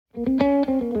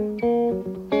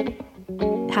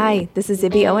Hi, this is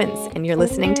Zibby Owens, and you're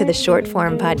listening to the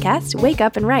short-form podcast, Wake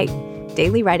Up and Write,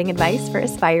 daily writing advice for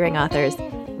aspiring authors,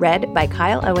 read by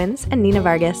Kyle Owens and Nina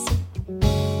Vargas.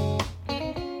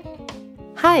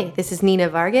 Hi, this is Nina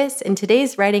Vargas, and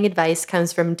today's writing advice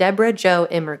comes from Debra Jo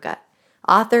Immergut,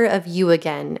 author of You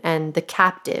Again and The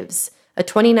Captives, a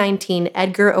 2019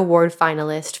 Edgar Award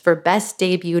finalist for Best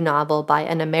Debut Novel by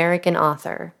an American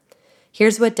Author.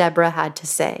 Here's what Debra had to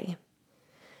say.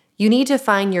 You need to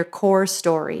find your core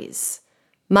stories.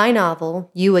 My novel,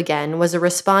 You Again, was a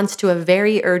response to a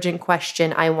very urgent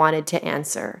question I wanted to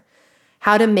answer.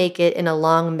 How to make it in a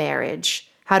long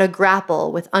marriage. How to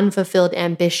grapple with unfulfilled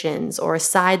ambitions or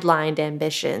sidelined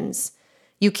ambitions.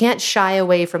 You can't shy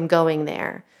away from going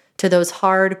there, to those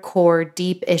hardcore,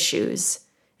 deep issues.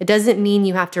 It doesn't mean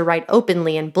you have to write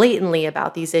openly and blatantly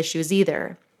about these issues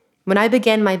either. When I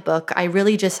began my book, I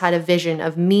really just had a vision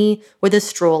of me with a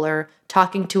stroller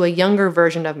talking to a younger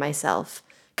version of myself,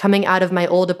 coming out of my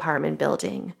old apartment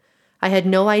building. I had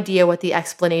no idea what the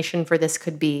explanation for this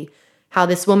could be, how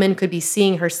this woman could be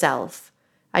seeing herself.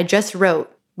 I just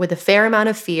wrote, with a fair amount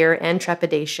of fear and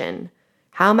trepidation.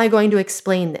 How am I going to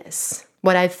explain this?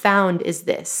 What I've found is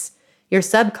this. Your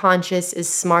subconscious is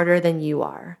smarter than you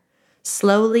are.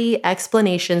 Slowly,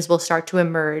 explanations will start to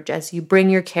emerge as you bring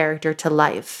your character to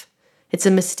life. It's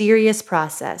a mysterious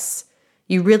process.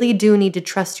 You really do need to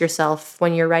trust yourself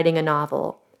when you're writing a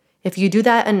novel. If you do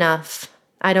that enough,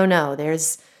 I don't know,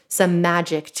 there's some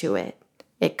magic to it.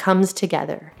 It comes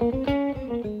together.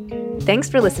 Thanks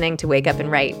for listening to Wake Up and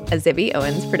Write, a Zibby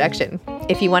Owens production.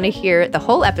 If you want to hear the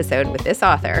whole episode with this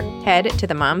author, head to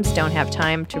the Moms Don't Have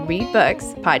Time to Read Books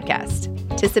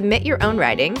podcast. To submit your own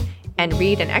writing and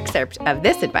read an excerpt of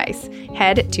this advice,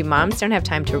 head to Moms Don't Have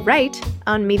Time to Write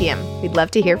on Medium. We'd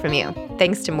love to hear from you.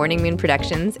 Thanks to Morning Moon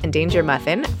Productions and Danger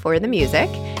Muffin for the music,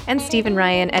 and Steve and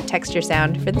Ryan at Texture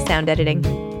Sound for the sound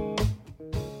editing.